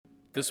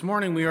This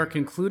morning we are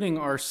concluding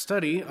our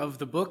study of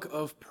the book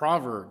of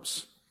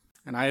Proverbs,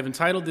 and I have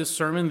entitled this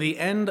sermon, The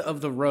End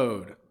of the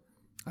Road.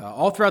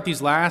 All throughout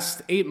these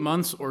last 8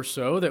 months or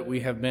so that we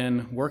have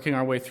been working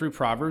our way through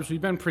Proverbs,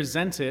 we've been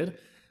presented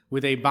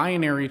with a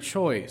binary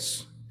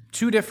choice,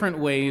 two different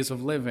ways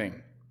of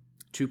living,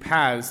 two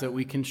paths that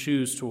we can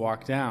choose to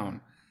walk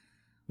down.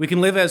 We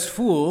can live as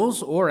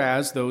fools or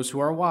as those who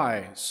are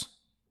wise.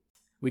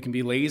 We can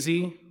be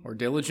lazy or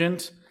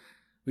diligent.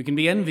 We can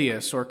be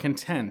envious or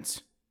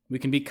content. We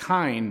can be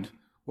kind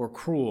or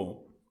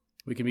cruel.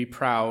 We can be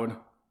proud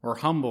or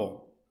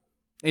humble.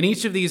 In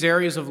each of these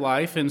areas of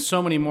life, and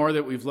so many more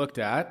that we've looked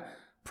at,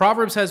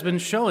 Proverbs has been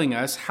showing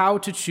us how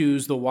to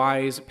choose the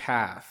wise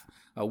path.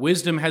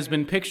 Wisdom has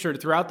been pictured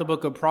throughout the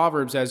book of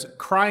Proverbs as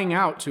crying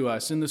out to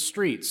us in the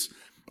streets,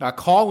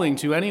 calling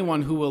to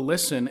anyone who will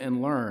listen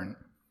and learn.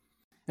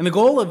 And the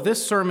goal of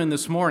this sermon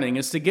this morning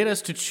is to get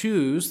us to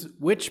choose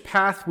which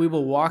path we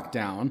will walk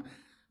down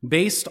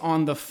based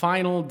on the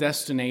final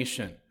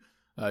destination.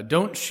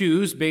 Don't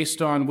choose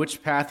based on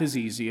which path is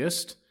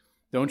easiest.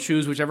 Don't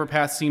choose whichever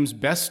path seems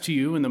best to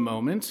you in the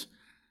moment.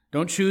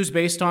 Don't choose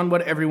based on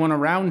what everyone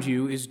around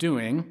you is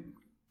doing.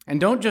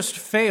 And don't just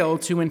fail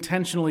to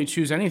intentionally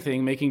choose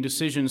anything, making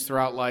decisions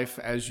throughout life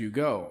as you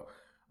go.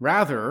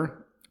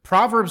 Rather,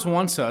 Proverbs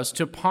wants us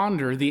to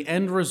ponder the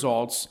end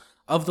results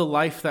of the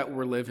life that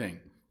we're living,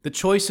 the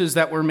choices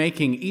that we're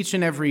making each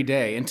and every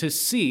day, and to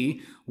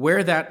see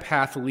where that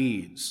path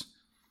leads.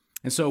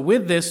 And so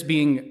with this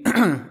being,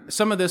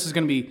 some of this is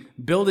going to be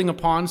building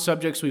upon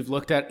subjects we've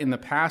looked at in the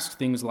past,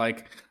 things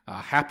like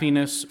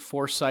happiness,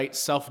 foresight,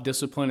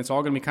 self-discipline. It's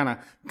all going to be kind of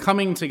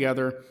coming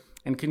together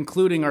and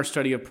concluding our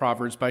study of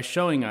Proverbs by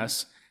showing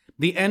us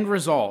the end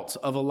result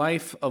of a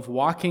life of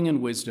walking in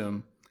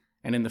wisdom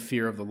and in the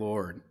fear of the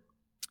Lord.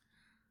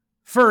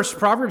 First,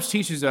 Proverbs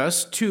teaches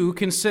us to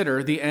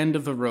consider the end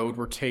of the road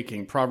we're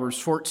taking. Proverbs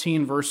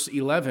 14, verse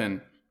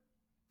 11,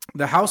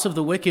 "The house of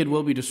the wicked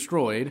will be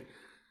destroyed,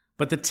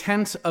 but the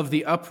tent of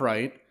the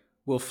upright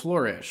will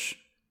flourish.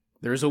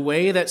 There is a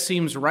way that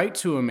seems right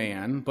to a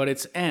man, but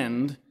its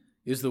end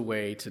is the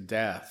way to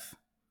death."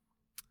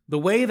 The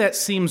way that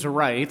seems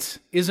right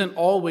isn't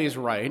always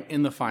right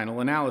in the final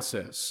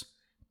analysis.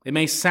 It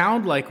may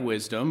sound like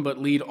wisdom,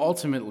 but lead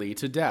ultimately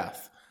to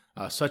death.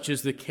 Such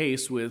is the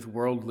case with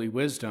worldly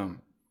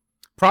wisdom.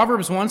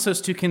 Proverbs wants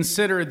us to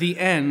consider the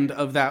end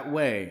of that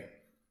way.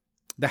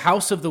 The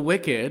house of the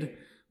wicked,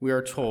 we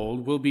are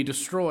told, will be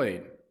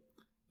destroyed,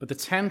 but the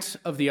tent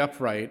of the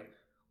upright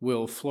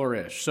will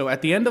flourish. So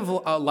at the end of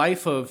a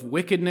life of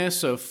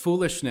wickedness, of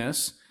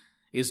foolishness,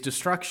 is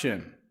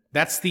destruction.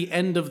 That's the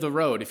end of the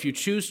road. If you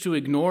choose to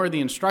ignore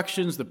the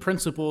instructions, the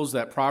principles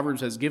that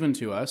Proverbs has given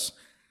to us,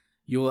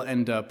 you will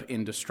end up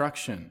in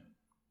destruction.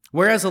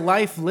 Whereas a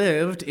life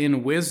lived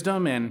in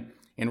wisdom and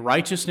in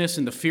righteousness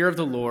and the fear of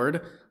the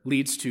Lord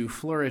leads to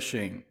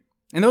flourishing.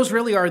 And those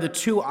really are the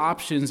two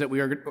options that we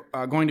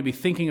are going to be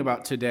thinking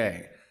about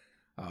today.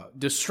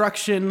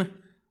 Destruction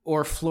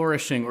or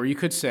flourishing, or you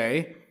could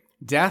say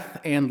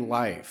death and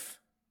life.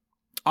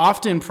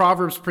 Often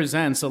Proverbs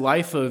presents a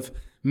life of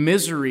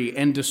misery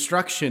and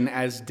destruction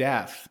as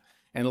death,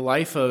 and a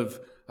life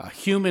of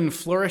human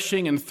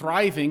flourishing and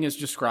thriving is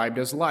described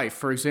as life.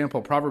 For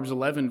example, Proverbs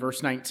 11,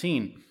 verse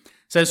 19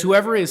 says,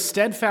 "Whoever is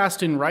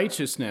steadfast in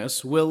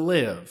righteousness will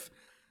live,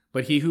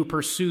 but he who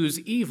pursues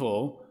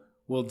evil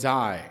will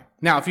die."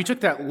 Now, if you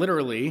took that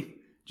literally,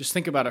 just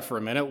think about it for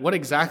a minute. What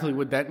exactly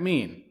would that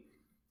mean?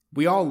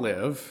 We all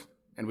live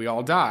and we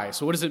all die.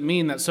 So what does it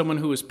mean that someone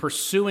who is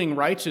pursuing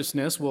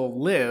righteousness will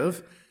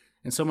live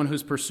and someone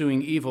who's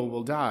pursuing evil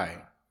will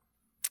die?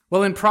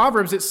 Well, in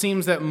Proverbs, it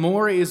seems that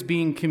more is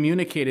being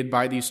communicated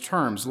by these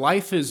terms.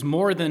 Life is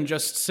more than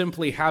just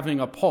simply having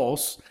a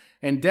pulse,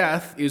 and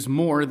death is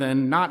more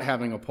than not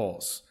having a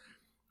pulse.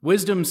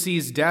 Wisdom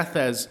sees death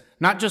as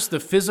not just the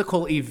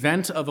physical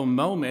event of a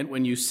moment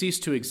when you cease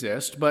to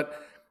exist,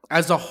 but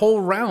as a whole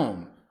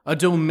realm, a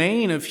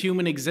domain of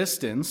human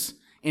existence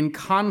in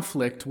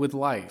conflict with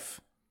life.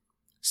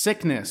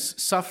 Sickness,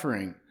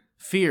 suffering,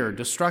 fear,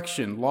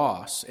 destruction,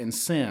 loss, and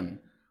sin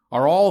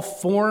are all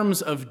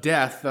forms of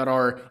death that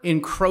are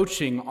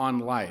encroaching on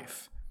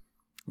life.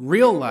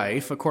 Real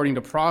life, according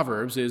to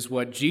Proverbs, is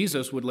what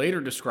Jesus would later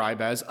describe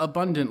as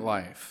abundant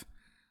life.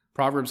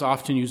 Proverbs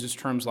often uses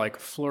terms like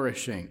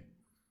flourishing.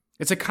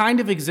 It's a kind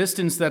of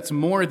existence that's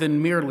more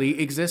than merely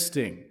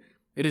existing.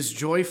 It is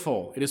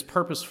joyful, it is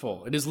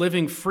purposeful, it is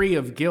living free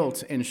of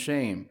guilt and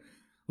shame,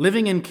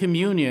 living in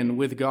communion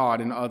with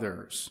God and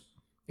others.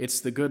 It's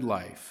the good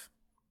life.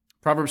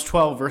 Proverbs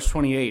 12, verse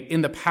 28,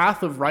 "In the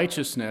path of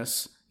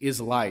righteousness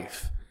is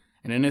life,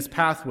 and in its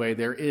pathway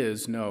there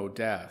is no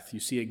death."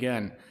 You see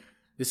again,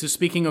 this is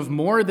speaking of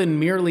more than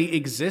merely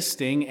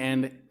existing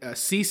and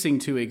ceasing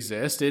to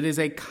exist. It is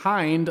a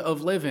kind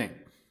of living.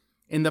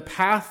 In the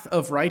path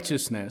of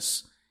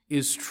righteousness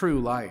is true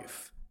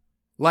life.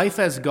 Life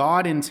as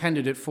God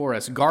intended it for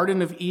us.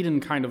 Garden of Eden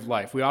kind of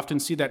life. We often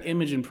see that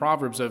image in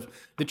Proverbs of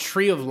the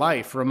tree of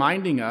life,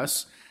 reminding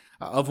us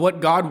of what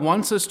God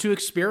wants us to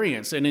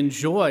experience and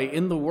enjoy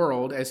in the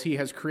world as he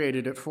has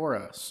created it for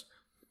us.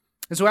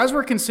 And so as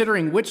we're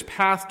considering which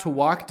path to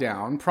walk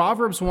down,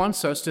 Proverbs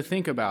wants us to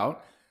think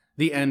about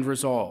the end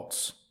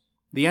results.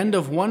 The end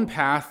of one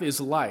path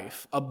is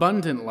life,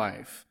 abundant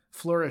life,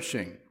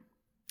 flourishing.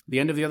 The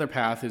end of the other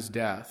path is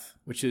death,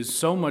 which is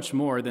so much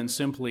more than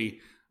simply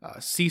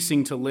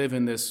ceasing to live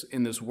in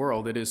this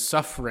world. It is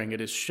suffering,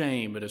 it is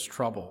shame, it is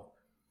trouble.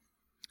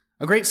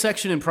 A great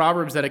section in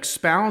Proverbs that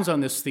expounds on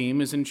this theme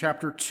is in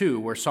chapter 2,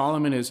 where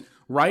Solomon is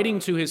writing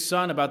to his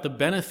son about the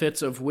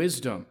benefits of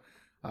wisdom,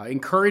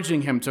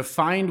 encouraging him to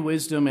find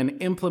wisdom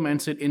and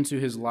implement it into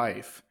his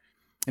life.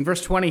 In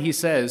verse 20, he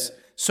says,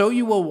 "So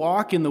you will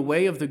walk in the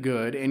way of the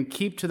good and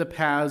keep to the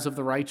paths of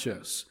the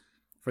righteous.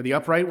 For the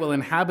upright will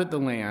inhabit the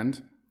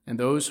land, and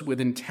those with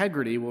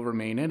integrity will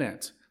remain in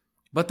it.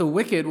 But the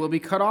wicked will be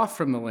cut off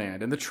from the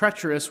land, and the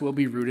treacherous will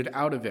be rooted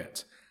out of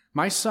it.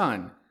 My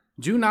son,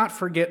 do not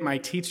forget my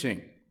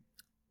teaching.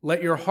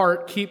 Let your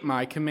heart keep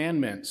my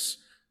commandments.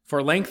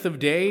 For length of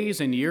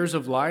days and years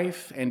of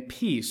life and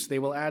peace they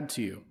will add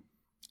to you.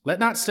 Let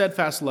not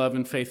steadfast love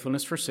and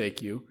faithfulness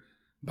forsake you.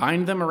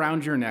 Bind them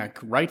around your neck,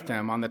 write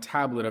them on the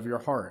tablet of your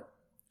heart.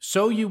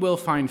 So you will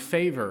find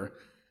favor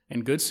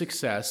and good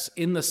success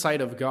in the sight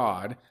of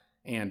God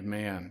and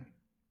man."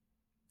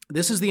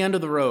 This is the end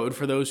of the road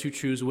for those who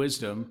choose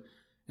wisdom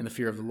and the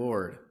fear of the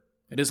Lord.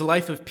 It is a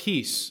life of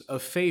peace,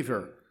 of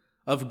favor,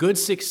 of good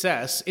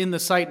success in the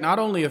sight not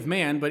only of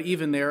man, but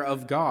even there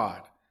of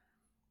God.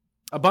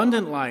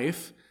 Abundant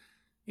life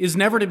is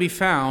never to be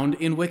found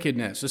in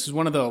wickedness. This is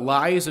one of the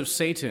lies of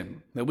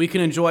Satan, that we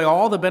can enjoy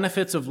all the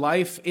benefits of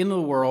life in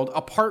the world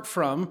apart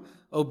from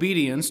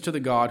obedience to the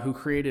God who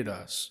created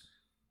us.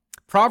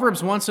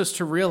 Proverbs wants us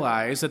to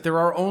realize that there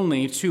are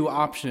only two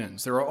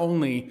options. There are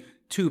only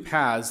two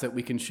paths that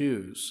we can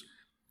choose.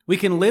 We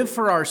can live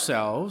for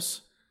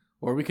ourselves,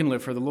 or we can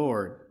live for the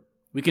Lord.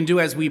 We can do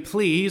as we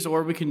please,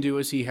 or we can do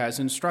as he has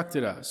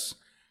instructed us.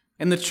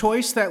 And the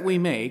choice that we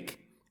make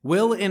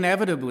will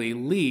inevitably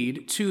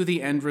lead to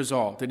the end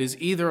result. It is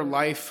either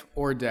life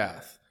or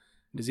death.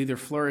 It is either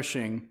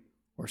flourishing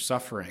or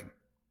suffering.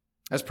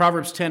 As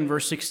Proverbs 10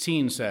 verse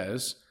 16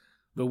 says,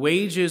 "The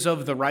wages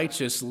of the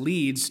righteous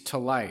leads to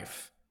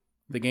life,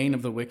 the gain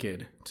of the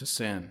wicked to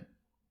sin."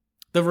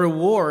 The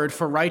reward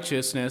for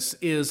righteousness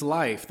is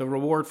life. The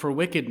reward for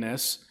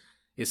wickedness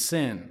is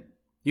sin.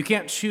 You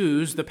can't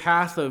choose the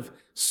path of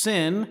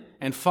sin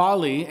and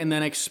folly and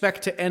then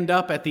expect to end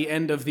up at the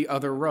end of the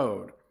other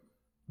road.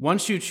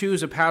 Once you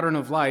choose a pattern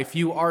of life,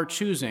 you are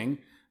choosing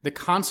the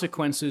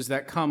consequences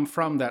that come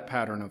from that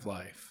pattern of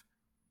life.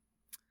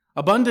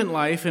 Abundant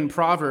life in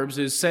Proverbs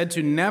is said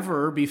to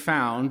never be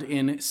found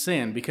in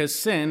sin because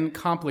sin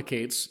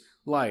complicates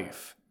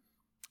life.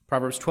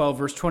 Proverbs 12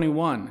 verse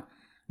 21,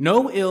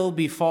 "No ill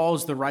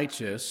befalls the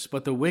righteous,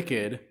 but the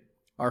wicked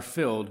are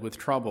filled with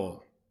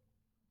trouble."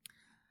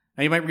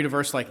 Now you might read a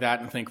verse like that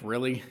and think,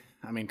 really?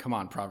 I mean, come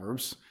on,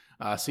 Proverbs.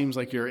 Seems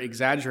like you're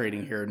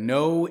exaggerating here.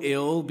 No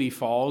ill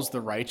befalls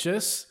the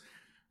righteous.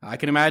 I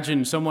can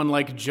imagine someone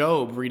like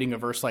Job reading a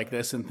verse like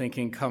this and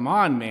thinking, come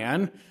on,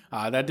 man,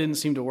 that didn't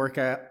seem to work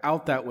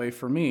out that way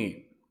for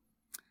me.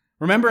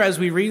 Remember, as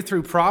we read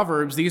through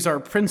Proverbs, these are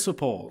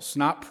principles,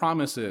 not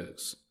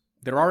promises.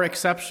 There are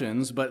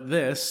exceptions, but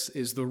this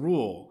is the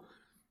rule.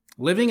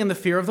 Living in the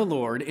fear of the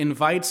Lord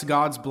invites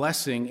God's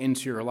blessing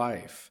into your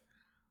life.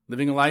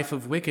 Living a life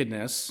of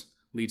wickedness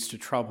leads to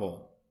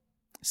trouble.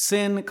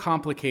 Sin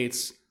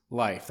complicates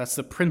life. That's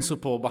the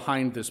principle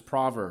behind this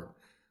proverb.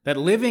 That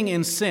living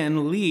in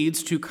sin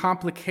leads to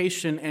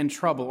complication and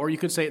trouble. Or you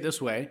could say it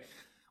this way,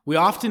 we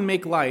often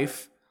make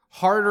life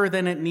harder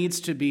than it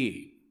needs to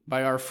be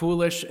by our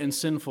foolish and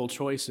sinful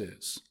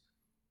choices.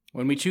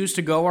 When we choose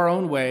to go our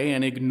own way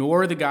and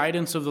ignore the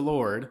guidance of the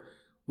Lord,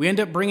 we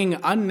end up bringing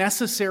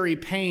unnecessary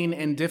pain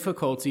and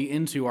difficulty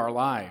into our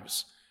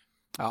lives.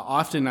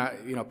 Often,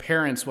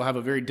 parents will have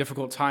a very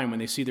difficult time when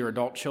they see their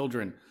adult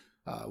children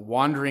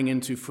wandering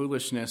into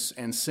foolishness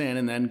and sin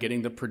and then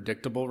getting the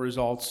predictable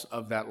results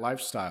of that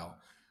lifestyle,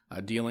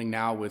 dealing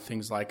now with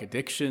things like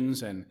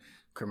addictions and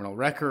criminal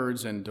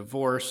records and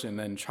divorce and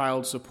then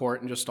child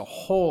support and just a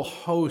whole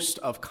host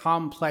of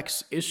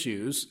complex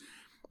issues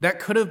that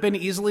could have been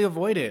easily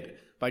avoided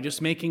by just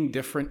making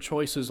different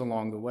choices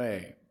along the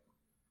way.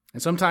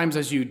 And sometimes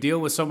as you deal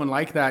with someone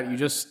like that,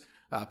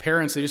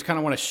 parents, they just kind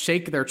of want to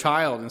shake their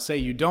child and say,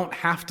 you don't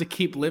have to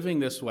keep living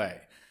this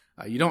way.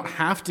 You don't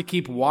have to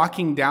keep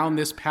walking down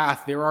this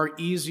path. There are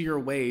easier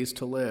ways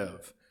to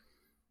live.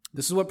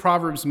 This is what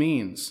Proverbs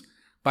means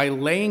by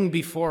laying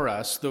before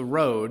us the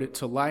road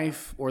to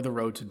life or the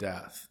road to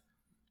death.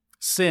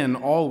 Sin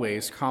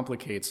always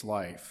complicates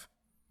life.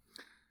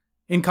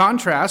 In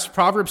contrast,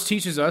 Proverbs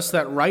teaches us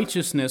that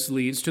righteousness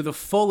leads to the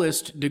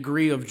fullest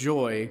degree of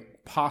joy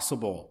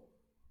possible.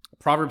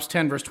 Proverbs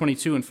 10, verse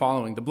 22 and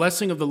following, "The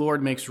blessing of the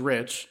Lord makes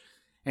rich,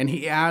 and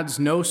he adds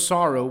no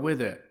sorrow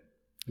with it.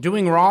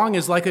 Doing wrong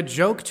is like a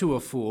joke to a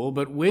fool,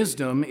 but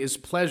wisdom is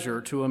pleasure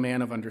to a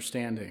man of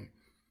understanding.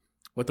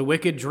 What the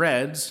wicked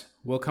dreads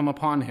will come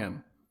upon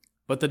him,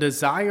 but the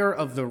desire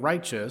of the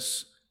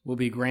righteous will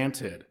be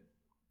granted.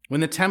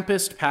 When the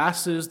tempest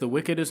passes, the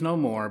wicked is no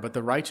more, but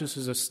the righteous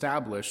is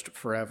established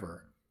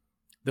forever.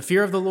 The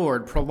fear of the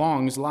Lord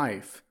prolongs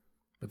life,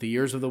 but the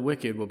years of the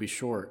wicked will be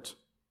short.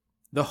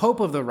 The hope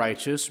of the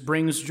righteous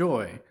brings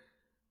joy,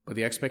 but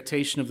the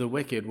expectation of the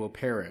wicked will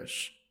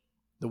perish.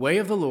 The way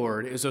of the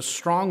Lord is a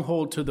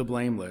stronghold to the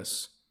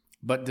blameless,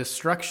 but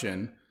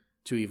destruction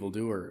to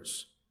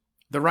evildoers.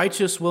 The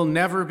righteous will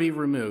never be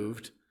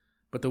removed,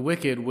 but the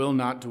wicked will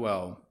not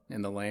dwell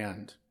in the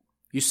land.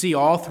 You see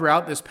all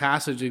throughout this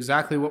passage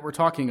exactly what we're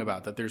talking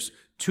about, that there's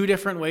two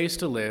different ways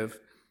to live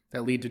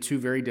that lead to two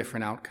very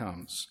different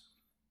outcomes.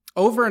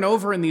 Over and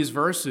over in these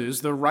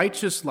verses, the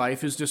righteous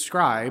life is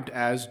described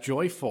as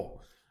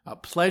joyful,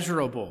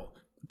 pleasurable,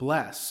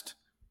 blessed.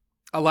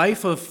 A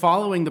life of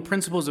following the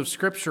principles of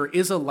Scripture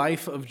is a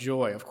life of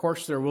joy. Of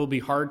course, there will be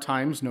hard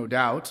times, no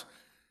doubt,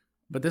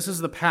 but this is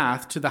the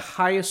path to the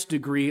highest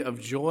degree of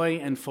joy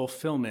and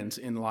fulfillment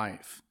in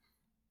life.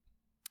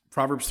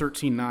 Proverbs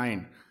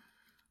 13:9,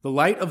 the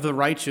light of the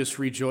righteous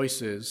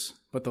rejoices,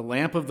 but the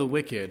lamp of the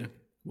wicked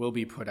will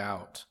be put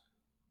out.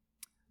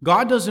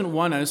 God doesn't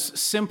want us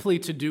simply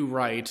to do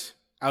right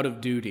out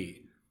of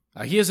duty.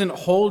 He isn't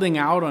holding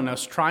out on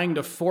us, trying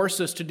to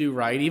force us to do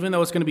right, even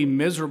though it's going to be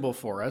miserable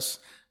for us,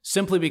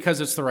 simply because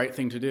it's the right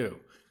thing to do.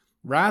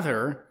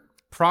 Rather,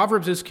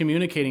 Proverbs is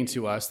communicating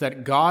to us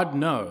that God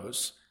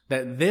knows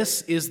that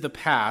this is the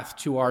path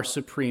to our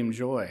supreme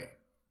joy.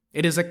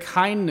 It is a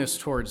kindness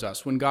towards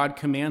us when God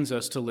commands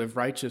us to live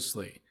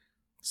righteously.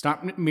 It's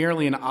not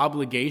merely an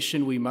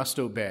obligation we must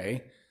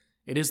obey.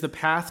 It is the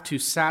path to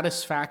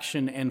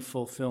satisfaction and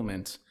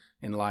fulfillment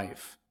in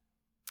life.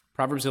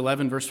 Proverbs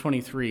 11, verse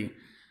 23,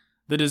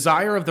 the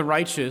desire of the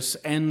righteous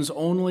ends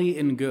only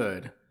in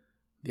good,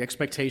 the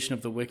expectation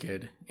of the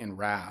wicked in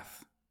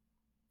wrath.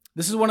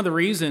 This is one of the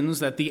reasons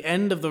that the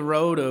end of the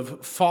road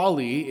of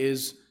folly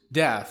is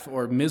death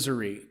or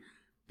misery,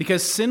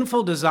 because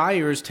sinful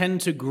desires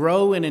tend to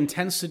grow in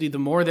intensity the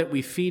more that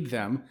we feed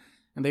them,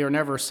 and they are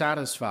never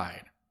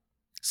satisfied.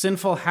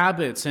 Sinful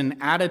habits and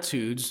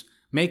attitudes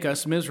make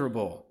us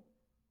miserable,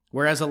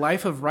 whereas a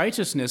life of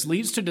righteousness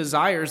leads to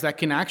desires that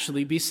can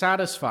actually be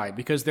satisfied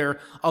because they're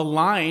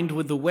aligned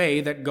with the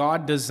way that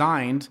God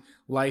designed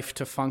life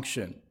to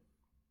function.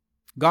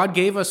 God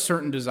gave us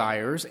certain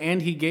desires,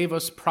 and He gave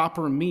us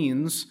proper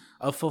means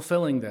of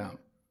fulfilling them.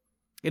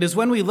 It is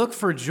when we look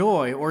for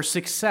joy or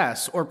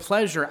success or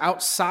pleasure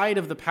outside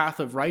of the path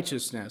of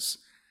righteousness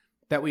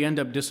that we end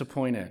up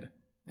disappointed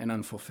and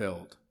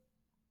unfulfilled.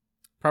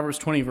 Proverbs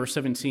 20, verse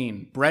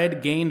 17,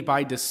 bread gained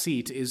by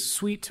deceit is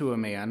sweet to a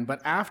man,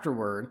 but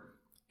afterward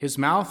his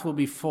mouth will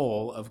be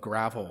full of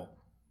gravel.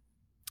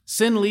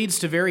 Sin leads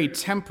to very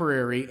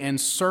temporary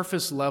and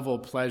surface-level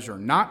pleasure,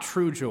 not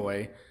true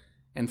joy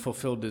and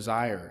fulfilled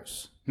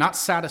desires, not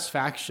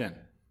satisfaction,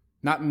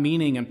 not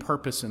meaning and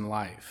purpose in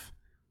life.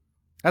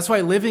 That's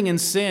why living in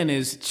sin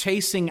is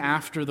chasing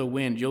after the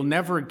wind. You'll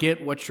never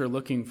get what you're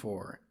looking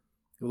for.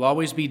 You'll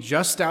always be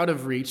just out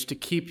of reach to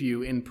keep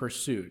you in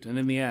pursuit. And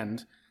in the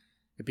end,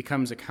 it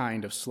becomes a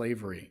kind of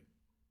slavery.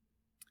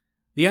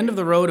 The end of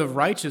the road of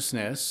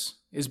righteousness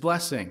is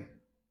blessing.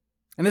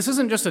 And this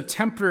isn't just a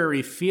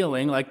temporary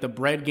feeling like the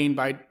bread gained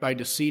by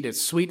deceit.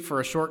 It's sweet for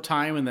a short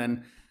time and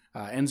then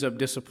ends up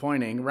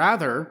disappointing.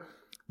 Rather,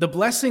 the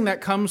blessing that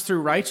comes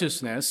through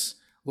righteousness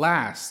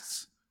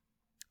lasts.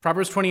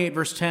 Proverbs 28,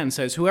 verse 10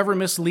 says, whoever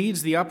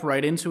misleads the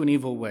upright into an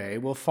evil way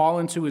will fall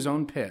into his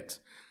own pit,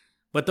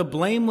 but the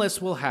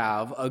blameless will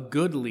have a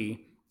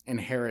goodly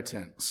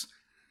inheritance.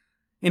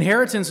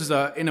 Inheritance is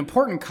an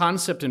important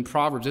concept in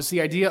Proverbs. It's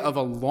the idea of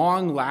a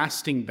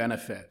long-lasting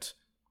benefit,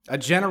 a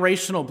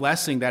generational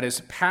blessing that is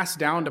passed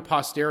down to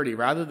posterity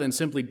rather than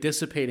simply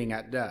dissipating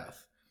at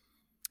death.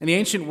 In the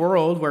ancient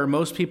world, where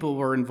most people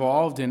were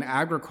involved in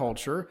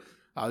agriculture,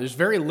 there's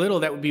very little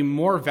that would be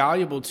more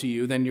valuable to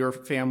you than your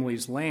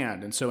family's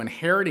land. And so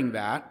inheriting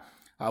that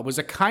was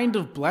a kind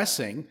of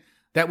blessing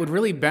that would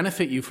really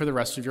benefit you for the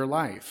rest of your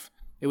life.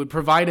 It would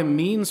provide a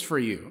means for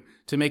you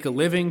to make a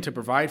living, to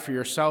provide for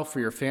yourself, for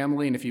your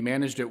family, and if you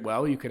managed it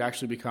well, you could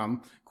actually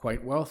become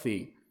quite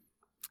wealthy.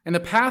 And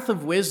the path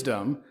of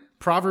wisdom,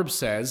 Proverbs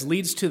says,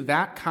 leads to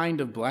that kind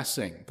of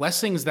blessing,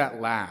 blessings that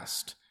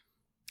last.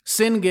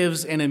 Sin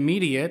gives an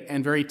immediate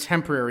and very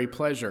temporary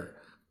pleasure.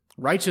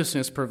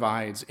 Righteousness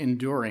provides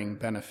enduring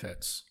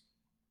benefits.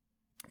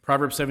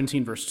 Proverbs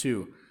 17, verse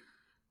 2.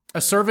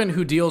 A servant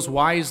who deals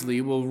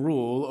wisely will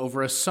rule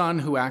over a son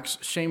who acts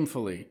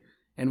shamefully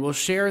and will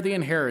share the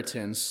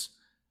inheritance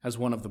as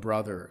one of the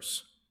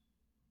brothers.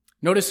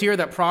 Notice here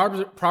that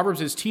Proverbs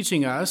is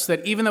teaching us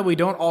that even though we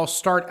don't all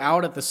start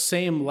out at the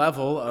same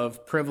level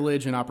of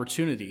privilege and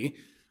opportunity,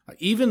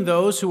 even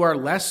those who are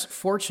less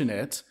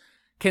fortunate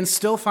can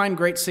still find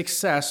great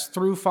success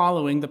through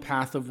following the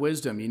path of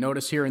wisdom. You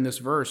notice here in this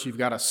verse, you've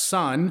got a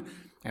son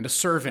and a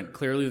servant.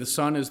 Clearly, the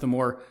son is the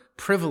more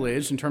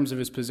privileged in terms of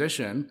his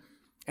position.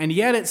 And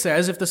yet it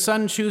says, if the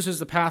son chooses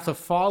the path of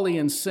folly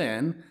and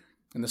sin,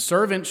 and the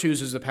servant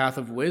chooses the path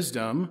of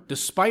wisdom,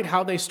 despite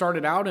how they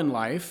started out in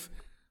life,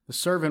 the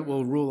servant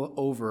will rule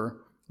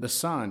over the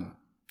son.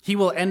 He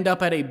will end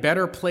up at a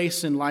better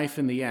place in life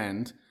in the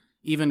end,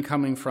 even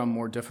coming from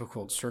more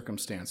difficult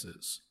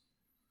circumstances.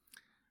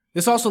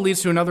 This also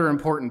leads to another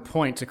important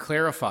point to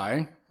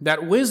clarify,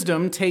 that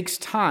wisdom takes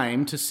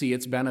time to see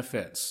its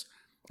benefits.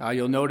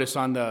 You'll notice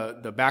on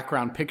the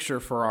background picture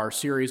for our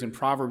series in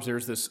Proverbs,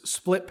 there's this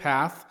split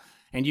path,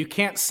 and you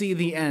can't see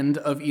the end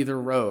of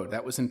either road.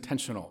 That was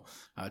intentional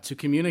to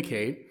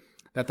communicate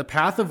that the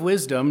path of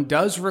wisdom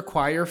does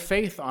require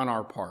faith on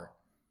our part.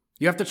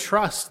 You have to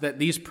trust that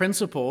these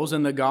principles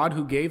and the God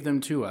who gave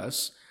them to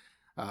us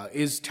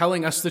is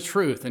telling us the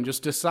truth, and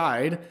just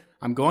decide,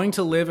 I'm going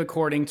to live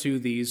according to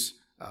these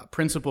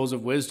principles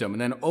of wisdom.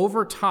 And then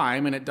over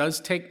time, and it does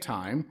take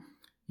time,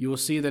 you will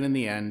see that in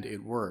the end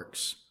it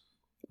works.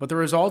 But the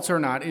results are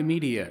not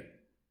immediate.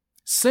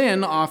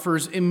 Sin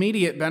offers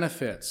immediate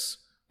benefits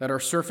that are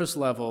surface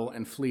level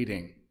and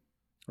fleeting.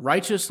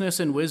 Righteousness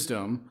and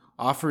wisdom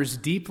offers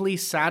deeply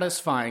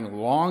satisfying,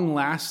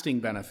 long-lasting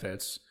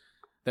benefits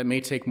that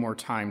may take more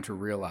time to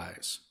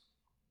realize.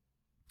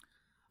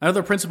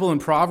 Another principle in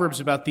Proverbs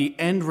about the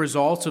end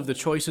results of the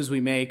choices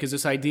we make is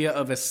this idea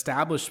of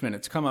establishment.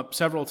 It's come up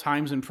several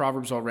times in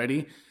Proverbs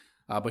already,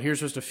 but here's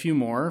just a few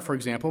more. For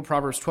example,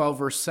 Proverbs 12,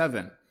 verse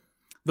 7.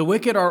 The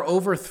wicked are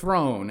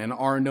overthrown and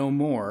are no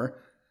more,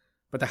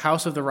 but the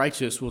house of the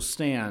righteous will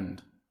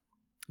stand.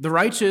 The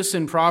righteous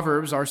in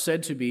Proverbs are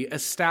said to be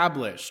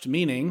established,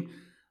 meaning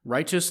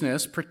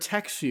righteousness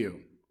protects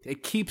you.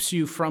 It keeps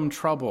you from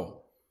trouble.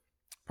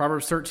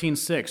 Proverbs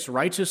 13:6,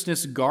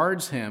 righteousness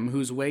guards him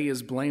whose way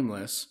is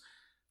blameless,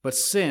 but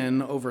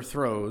sin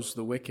overthrows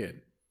the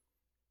wicked.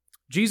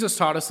 Jesus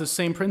taught us the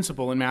same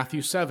principle in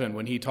Matthew 7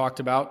 when he talked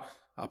about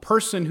a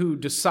person who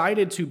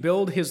decided to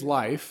build his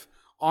life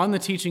on the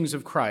teachings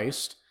of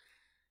Christ.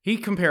 He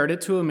compared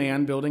it to a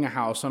man building a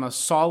house on a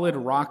solid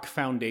rock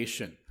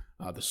foundation.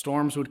 The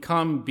storms would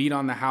come, beat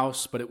on the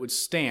house, but it would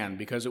stand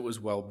because it was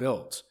well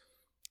built.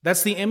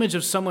 That's the image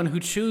of someone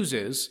who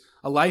chooses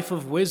a life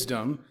of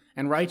wisdom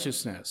and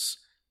righteousness.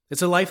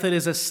 It's a life that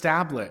is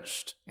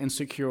established and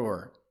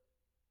secure.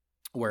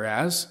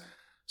 Whereas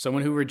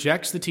someone who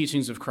rejects the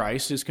teachings of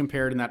Christ is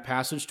compared in that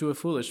passage to a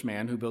foolish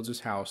man who builds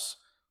his house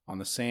on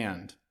the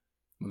sand.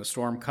 When the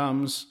storm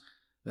comes,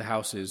 the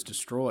house is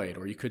destroyed,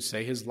 or you could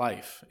say his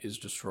life is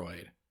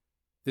destroyed.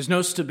 There's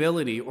no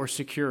stability or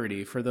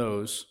security for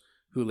those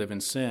who live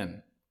in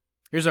sin.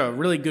 Here's a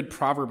really good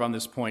proverb on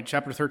this point.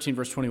 Chapter 13,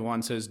 verse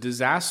 21 says,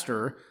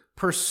 disaster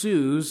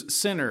pursues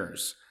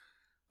sinners,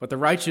 but the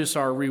righteous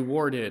are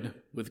rewarded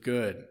with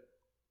good.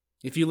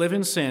 If you live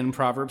in sin,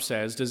 Proverbs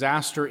says,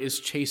 disaster is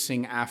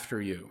chasing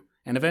after you,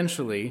 and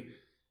eventually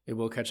it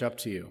will catch up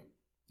to you.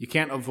 You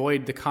can't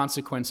avoid the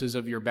consequences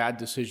of your bad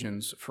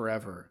decisions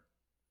forever.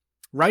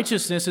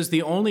 Righteousness is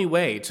the only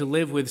way to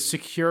live with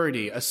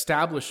security,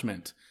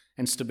 establishment,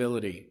 and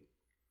stability.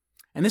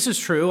 And this is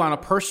true on a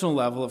personal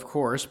level, of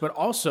course, but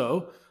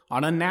also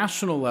on a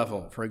national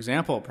level. For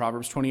example,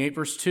 Proverbs 28,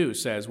 verse 2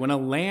 says, when a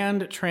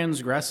land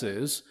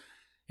transgresses,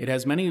 it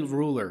has many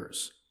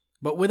rulers,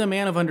 but with a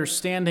man of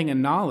understanding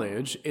and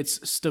knowledge,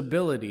 its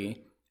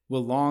stability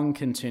will long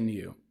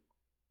continue.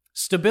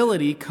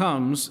 Stability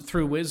comes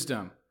through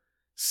wisdom.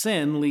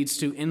 Sin leads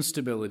to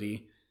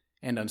instability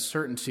and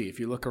uncertainty. If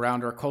you look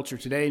around our culture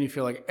today and you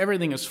feel like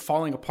everything is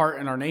falling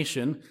apart in our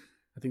nation,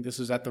 I think this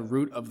is at the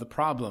root of the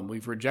problem.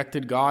 We've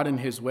rejected God and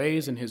his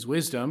ways and his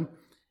wisdom,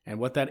 and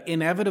what that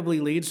inevitably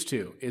leads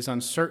to is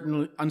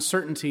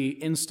uncertainty,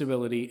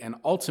 instability, and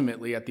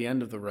ultimately, at the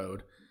end of the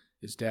road,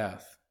 is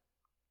death.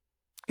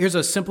 Here's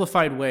a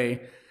simplified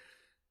way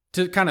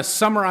to kind of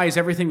summarize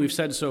everything we've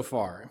said so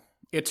far.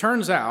 It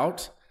turns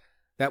out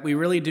that we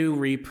really do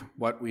reap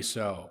what we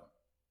sow.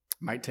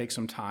 It might take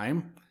some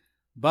time,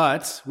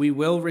 but we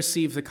will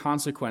receive the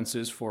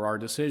consequences for our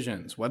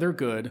decisions, whether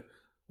good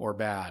or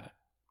bad.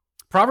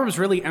 Proverbs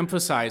really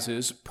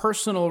emphasizes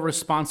personal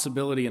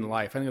responsibility in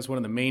life. I think that's one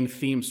of the main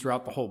themes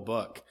throughout the whole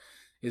book,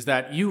 is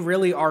that you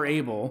really are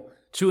able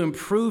to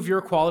improve your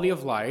quality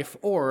of life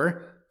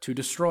or to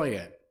destroy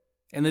it.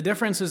 And the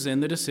difference is in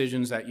the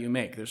decisions that you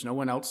make. There's no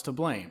one else to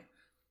blame.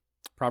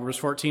 Proverbs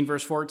 14,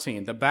 verse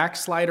 14, the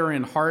backslider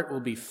in heart will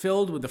be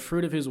filled with the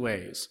fruit of his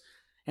ways,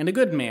 and a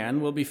good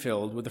man will be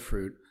filled with the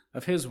fruit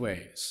of his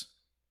ways.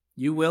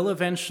 You will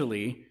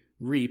eventually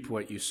reap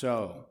what you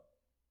sow.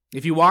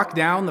 If you walk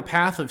down the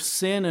path of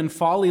sin and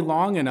folly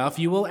long enough,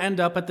 you will end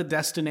up at the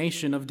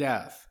destination of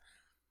death.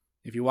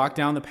 If you walk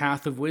down the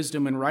path of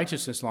wisdom and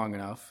righteousness long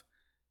enough,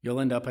 you'll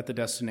end up at the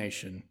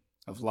destination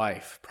of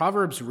life.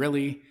 Proverbs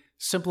really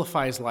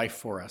simplifies life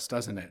for us,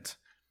 doesn't it?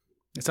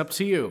 It's up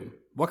to you.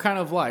 What kind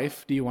of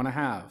life do you want to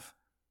have?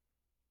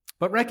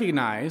 But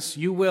recognize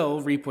you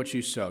will reap what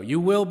you sow. You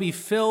will be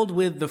filled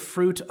with the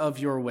fruit of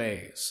your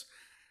ways.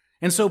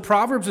 And so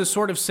Proverbs is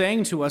sort of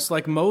saying to us,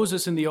 like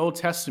Moses in the Old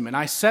Testament,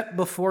 I set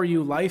before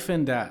you life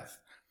and death,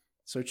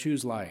 so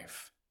choose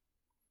life.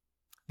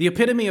 The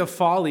epitome of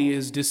folly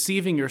is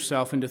deceiving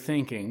yourself into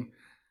thinking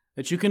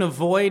that you can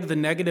avoid the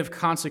negative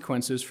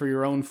consequences for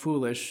your own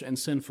foolish and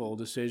sinful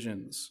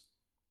decisions.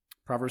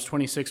 Proverbs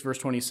 26, verse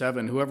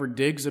 27, whoever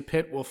digs a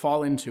pit will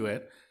fall into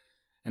it,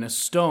 and a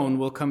stone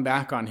will come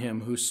back on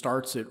him who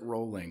starts it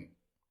rolling.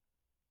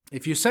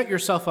 If you set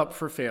yourself up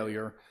for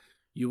failure,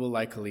 you will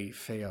likely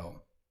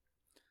fail.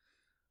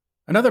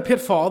 Another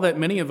pitfall that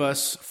many of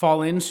us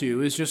fall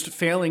into is just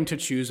failing to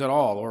choose at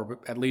all, or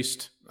at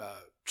least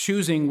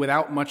choosing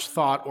without much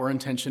thought or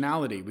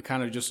intentionality. We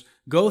kind of just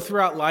go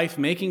throughout life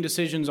making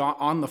decisions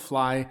on the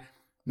fly,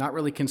 not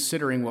really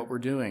considering what we're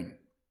doing.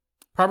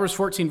 Proverbs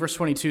 14, verse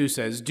 22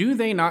 says, "Do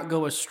they not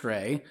go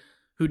astray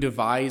who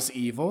devise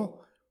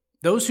evil?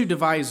 Those who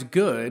devise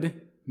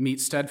good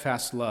meet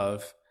steadfast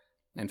love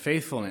and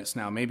faithfulness."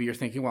 Now, maybe you're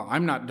thinking, well,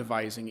 I'm not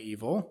devising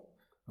evil.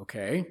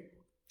 Okay,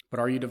 but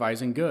are you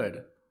devising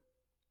good?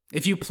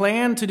 If you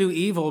plan to do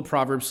evil,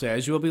 Proverbs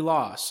says, you will be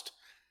lost.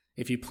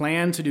 If you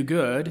plan to do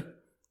good,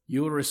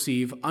 you will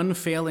receive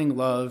unfailing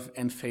love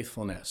and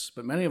faithfulness.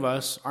 But many of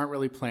us aren't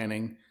really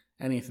planning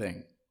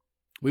anything.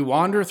 We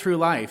wander through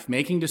life,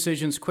 making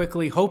decisions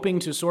quickly, hoping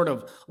to sort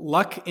of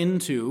luck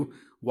into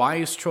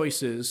wise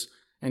choices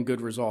and good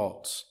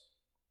results.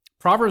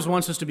 Proverbs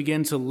wants us to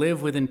begin to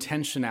live with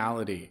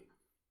intentionality.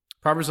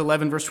 Proverbs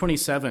 11, verse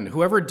 27,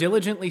 "Whoever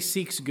diligently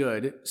seeks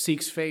good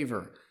seeks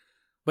favor,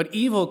 but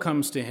evil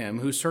comes to him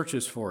who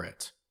searches for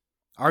it."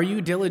 Are you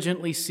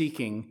diligently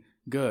seeking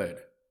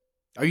good?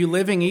 Are you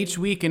living each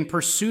week in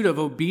pursuit of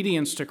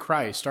obedience to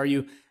Christ? Are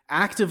you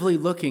actively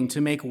looking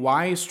to make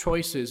wise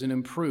choices and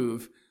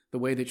improve the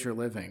way that you're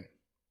living?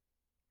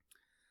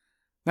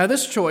 Now,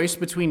 this choice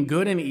between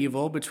good and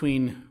evil,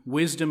 between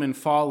wisdom and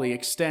folly,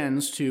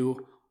 extends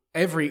to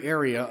every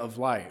area of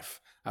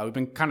life. We've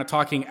been kind of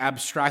talking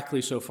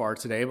abstractly so far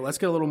today, but let's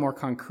get a little more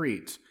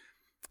concrete.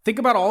 Think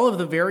about all of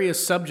the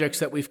various subjects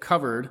that we've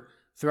covered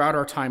throughout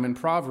our time in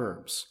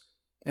Proverbs.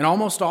 In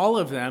almost all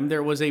of them,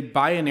 there was a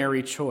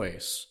binary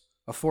choice,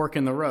 a fork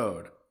in the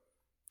road.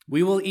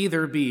 We will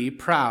either be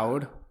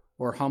proud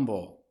or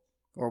humble,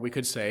 or we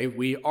could say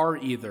we are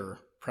either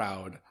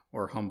proud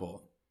or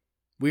humble.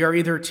 We are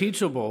either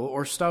teachable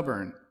or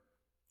stubborn.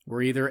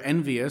 We're either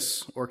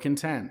envious or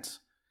content.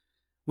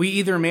 We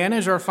either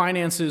manage our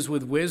finances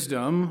with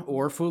wisdom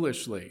or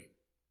foolishly.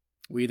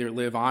 We either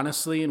live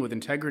honestly and with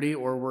integrity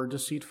or we're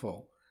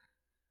deceitful.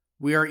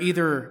 We are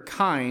either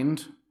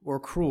kind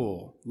or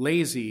cruel,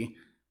 lazy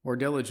or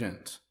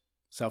diligent,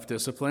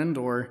 self-disciplined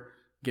or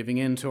giving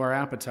in to our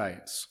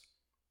appetites.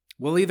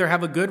 We'll either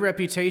have a good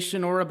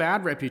reputation or a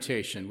bad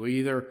reputation. We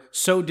either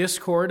sow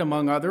discord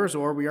among others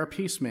or we are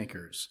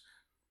peacemakers.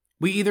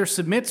 We either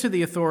submit to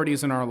the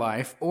authorities in our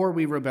life or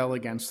we rebel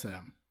against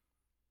them.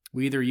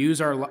 We either use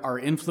our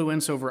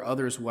influence over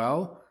others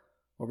well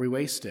or we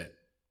waste it.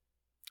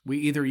 We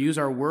either use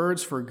our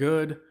words for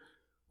good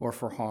or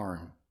for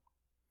harm.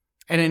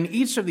 And in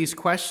each of these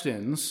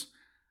questions,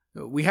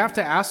 we have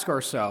to ask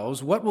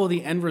ourselves, what will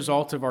the end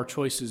result of our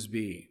choices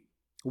be?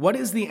 What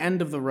is the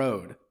end of the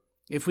road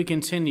if we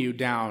continue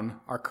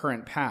down our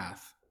current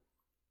path?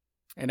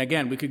 And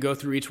again, we could go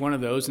through each one of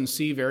those and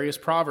see various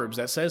proverbs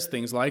that says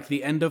things like,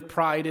 the end of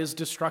pride is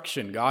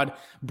destruction. God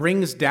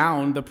brings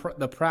down the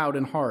proud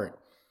in heart.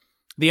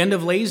 The end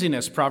of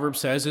laziness,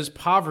 Proverbs says, is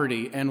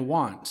poverty and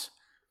want.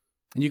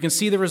 And you can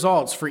see the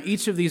results for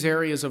each of these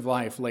areas of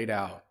life laid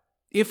out.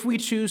 If we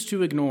choose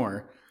to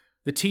ignore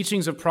the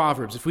teachings of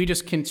Proverbs, if we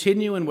just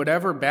continue in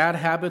whatever bad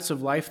habits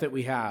of life that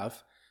we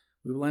have,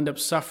 we will end up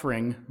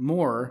suffering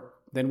more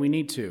than we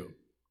need to.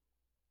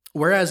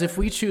 Whereas if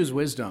we choose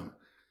wisdom,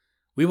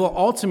 we will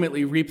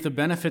ultimately reap the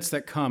benefits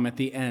that come at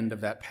the end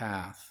of that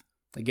path.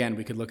 Again,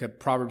 we could look at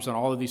Proverbs on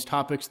all of these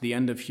topics. The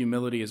end of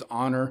humility is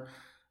honor.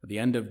 The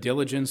end of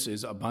diligence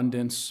is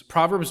abundance.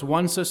 Proverbs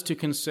wants us to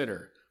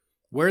consider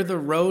where the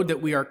road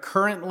that we are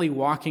currently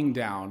walking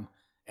down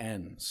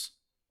ends.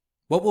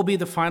 What will be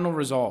the final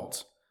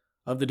result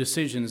of the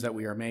decisions that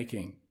we are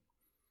making?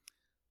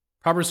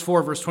 Proverbs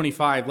 4, verse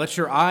 25, "Let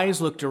your eyes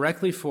look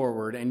directly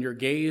forward and your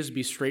gaze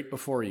be straight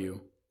before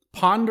you.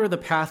 Ponder the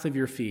path of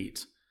your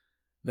feet,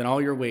 then all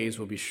your ways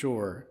will be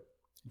sure.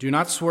 Do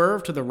not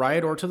swerve to the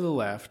right or to the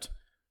left.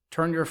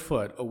 Turn your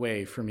foot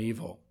away from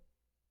evil."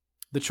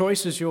 The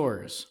choice is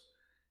yours.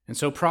 And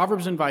so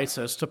Proverbs invites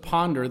us to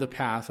ponder the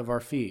path of our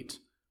feet.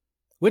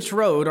 Which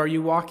road are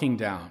you walking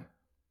down?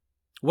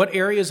 What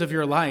areas of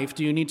your life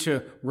do you need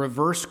to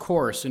reverse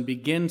course and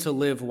begin to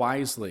live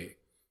wisely?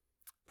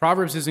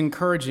 Proverbs is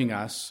encouraging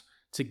us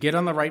to get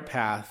on the right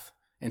path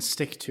and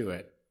stick to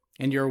it,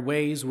 and your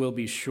ways will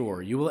be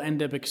sure. You will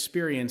end up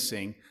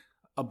experiencing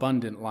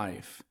abundant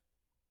life.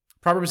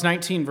 Proverbs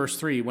 19, verse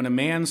 3, "When a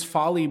man's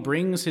folly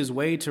brings his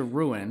way to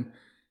ruin,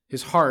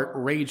 his heart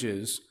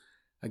rages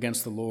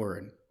against the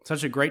Lord."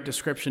 Such a great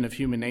description of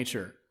human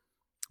nature.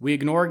 We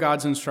ignore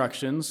God's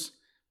instructions,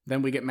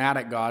 then we get mad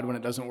at God when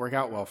it doesn't work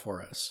out well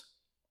for us.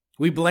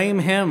 We blame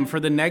him for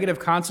the negative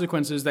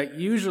consequences that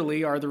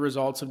usually are the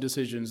results of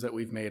decisions that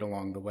we've made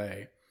along the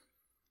way.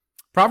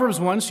 Proverbs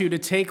wants you to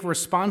take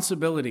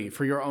responsibility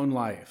for your own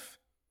life.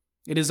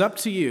 It is up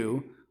to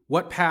you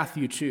what path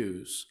you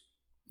choose.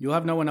 You'll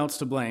have no one else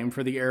to blame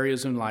for the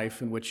areas in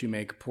life in which you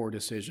make poor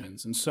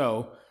decisions. And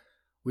so,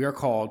 we are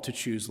called to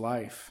choose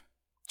life.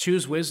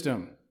 Choose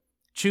wisdom.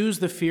 Choose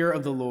the fear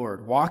of the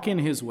Lord. Walk in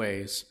his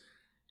ways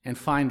and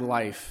find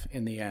life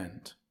in the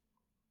end.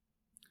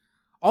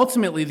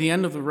 Ultimately, the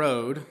end of the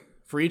road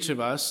for each of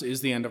us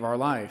is the end of our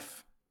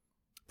life.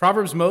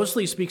 Proverbs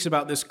mostly speaks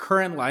about this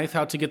current life,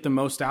 how to get the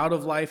most out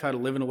of life, how to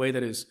live in a way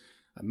that is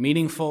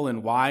meaningful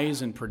and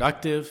wise and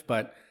productive,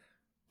 but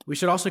we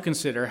should also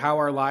consider how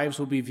our lives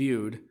will be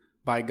viewed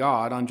by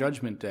God on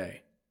Judgment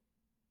Day.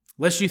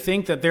 Lest you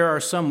think that there are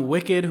some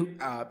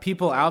wicked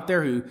people out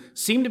there who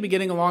seem to be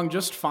getting along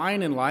just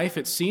fine in life,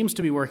 it seems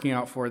to be working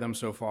out for them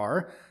so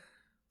far,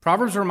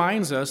 Proverbs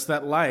reminds us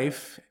that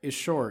life is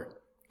short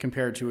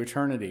compared to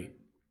eternity,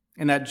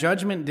 and that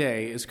Judgment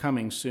Day is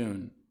coming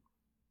soon.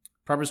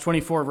 Proverbs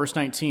 24, verse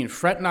 19,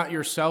 "Fret not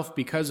yourself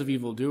because of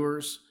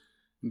evildoers,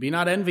 and be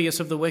not envious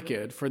of the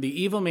wicked, for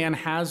the evil man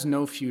has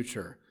no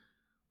future.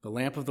 The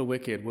lamp of the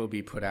wicked will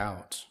be put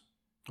out."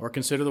 Or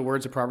consider the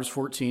words of Proverbs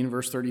 14,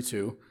 verse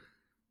 32,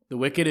 "The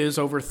wicked is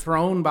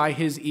overthrown by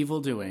his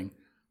evil doing,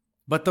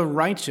 but the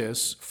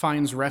righteous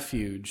finds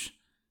refuge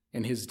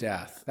in his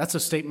death." That's a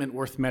statement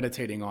worth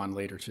meditating on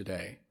later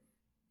today.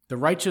 The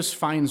righteous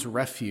finds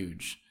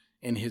refuge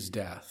in his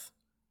death.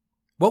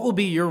 What will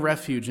be your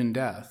refuge in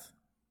death?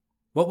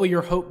 What will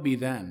your hope be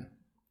then?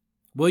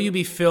 Will you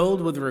be filled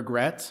with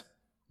regret,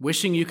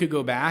 wishing you could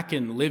go back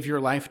and live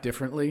your life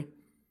differently?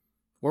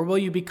 Or will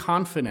you be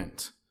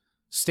confident,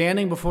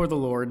 standing before the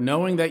Lord,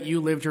 knowing that you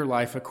lived your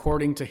life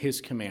according to his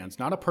commands,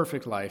 not a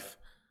perfect life,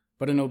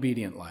 but an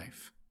obedient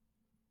life?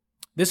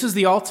 This is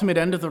the ultimate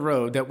end of the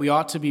road that we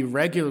ought to be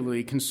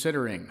regularly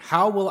considering.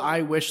 How will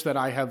I wish that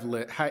I had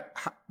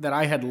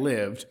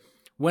lived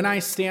when I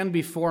stand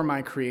before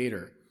my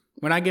Creator,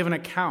 when I give an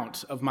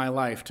account of my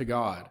life to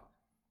God?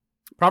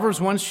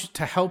 Proverbs wants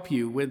to help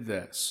you with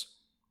this.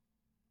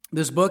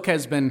 This book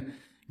has been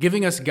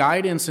giving us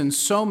guidance in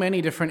so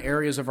many different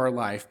areas of our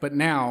life, but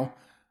now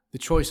the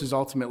choice is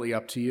ultimately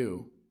up to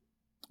you.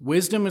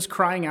 Wisdom is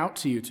crying out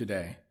to you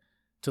today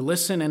to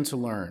listen and to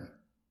learn.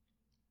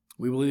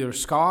 We will either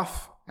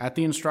scoff at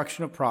the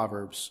instruction of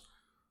Proverbs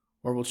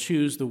or we'll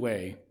choose the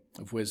way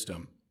of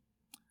wisdom.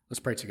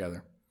 Let's pray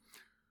together.